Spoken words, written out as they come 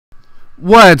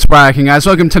What's bracking, guys?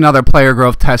 Welcome to another player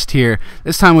growth test here.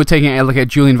 This time we're taking a look at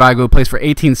Julian Weigl, who plays for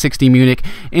 1860 Munich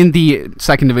in the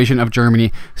second division of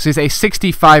Germany. So he's a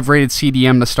 65 rated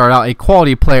CDM to start out, a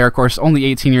quality player, of course, only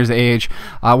 18 years of age.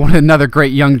 One of another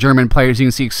great young German players. You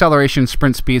can see acceleration,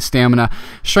 sprint speed, stamina,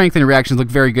 strength, and reactions look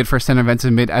very good for center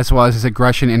defensive mid, as well as his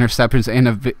aggression, interceptions,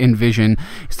 and vision.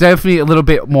 He's definitely a little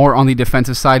bit more on the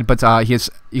defensive side, but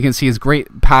you can see his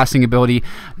great passing ability,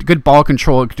 good ball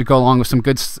control to go along with some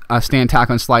good stand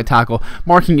tackle and slide tackle.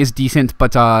 Marking is decent,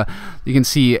 but you can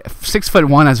see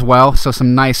 6'1" as well, so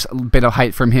some nice bit of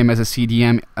height from him as a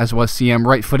CDM as well as CM.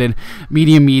 Right-footed,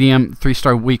 medium,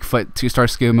 3-star weak foot, 2-star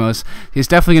skill moves. He's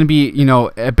definitely going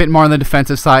to be, a bit more on the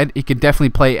defensive side. He could definitely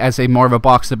play as a more of a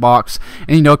box-to-box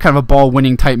and, kind of a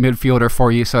ball-winning type midfielder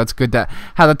for you, so it's good to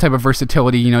have that type of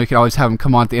versatility. You could always have him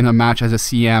come on at the end of the match as a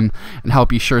CM and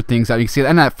help you sure things out. You can see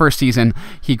in that first season,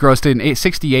 he grows to an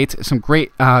 868, some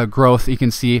great growth you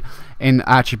can see in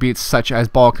attributes such as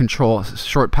ball control,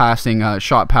 short passing,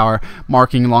 shot power,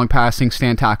 marking, long passing,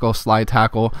 stand tackle, slide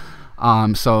tackle.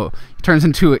 So he turns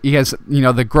into, he has,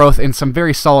 the growth in some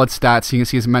very solid stats. You can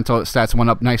see his mental stats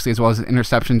went up nicely, as well as his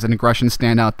interceptions and aggression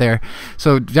stand out there.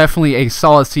 So definitely a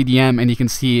solid CDM, and you can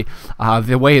see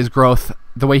the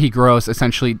way he grows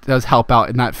essentially does help out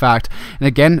in that fact. And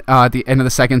again, at the end of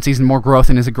the second season, more growth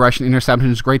in his aggression,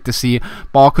 interception is great to see.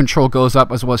 Ball control goes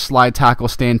up, as well as slide tackle,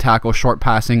 stand tackle, short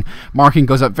passing. Marking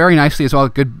goes up very nicely as well.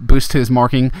 Good boost to his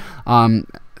marking.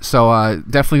 So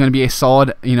definitely going to be a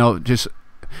solid, just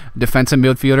defensive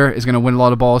midfielder. Is going to win a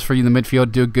lot of balls for you in the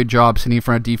midfield, do a good job sitting in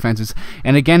front of defenses.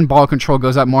 And again, ball control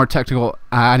goes up, more technical,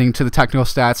 adding to the technical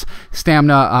stats.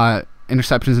 Stamina,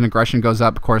 interceptions and aggression goes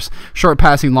up, of course. Short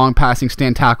passing, long passing,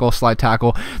 stand tackle, slide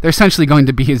tackle. They're essentially going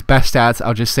to be his best stats.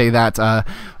 I'll just say that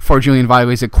for Julian Weigl.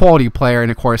 He's a quality player,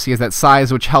 and of course he has that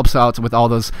size, which helps out with all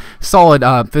those solid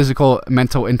physical,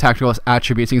 mental, and tactical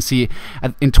attributes. You can see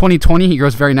in 2020 he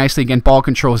grows very nicely. Again, ball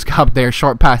control is up there,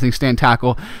 short passing, stand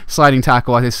tackle, sliding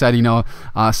tackle. As I said,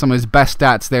 some of his best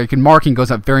stats there. Marking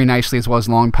goes up very nicely, as well as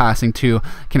long passing too.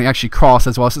 Can actually cross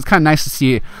as well. So it's kind of nice to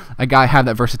see a guy have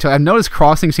that versatility. I've noticed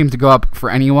crossing seems to go up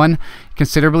for anyone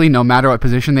considerably, no matter what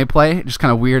position they play. Just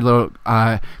kind of weird little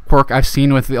quirk I've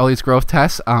seen with all these growth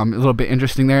tests. A little bit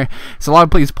interesting there. So a lot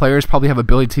of these players probably have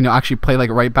ability to actually play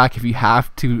like a right back if you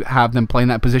have to have them play in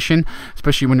that position,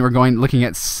 especially when we're looking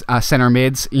at center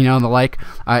mids, and the like.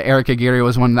 Eric Aguirre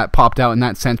was one that popped out in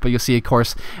that sense, but you'll see, of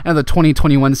course, in the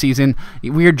 2021 season,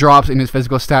 weird drops in his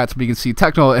physical stats, but you can see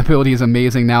technical ability is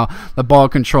amazing now. The ball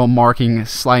control, marking,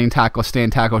 sliding tackle,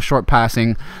 stand tackle, short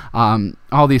passing,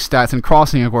 all these stats, and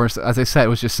crossing, of course, as I said,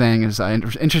 was just saying, is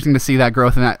interesting to see that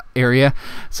growth in that area.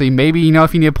 So maybe,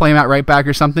 if you need to play him at right back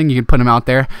or something, you can put him out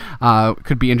there.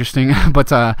 Could be interesting, but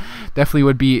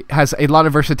definitely has a lot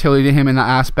of versatility to him in that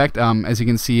aspect, as you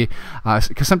can see,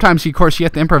 because sometimes, of course, you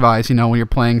have to improvise, when you're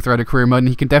playing throughout a career mode, and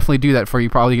he can definitely do that for you.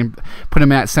 Probably can put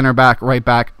him at center back, right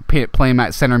back, play him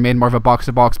at center mid, more of a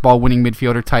box-to-box, ball-winning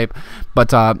midfielder type, but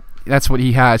that's what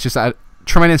he has, just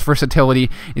tremendous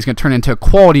versatility. He's going to turn into a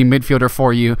quality midfielder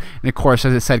for you, and of course,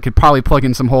 as I said, could probably plug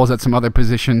in some holes at some other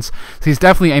positions. So he's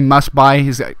definitely a must-buy.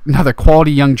 He's another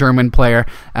quality young German player.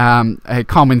 A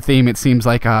common theme, it seems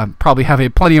like, probably have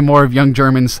plenty more of young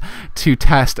Germans to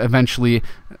test eventually.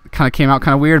 Kind of came out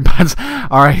kind of weird, but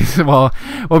all right, well,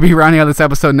 we'll be rounding out this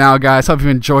episode now, guys. Hope you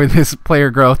enjoyed this player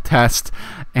growth test,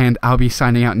 and I'll be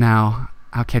signing out now.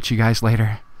 I'll catch you guys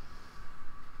later.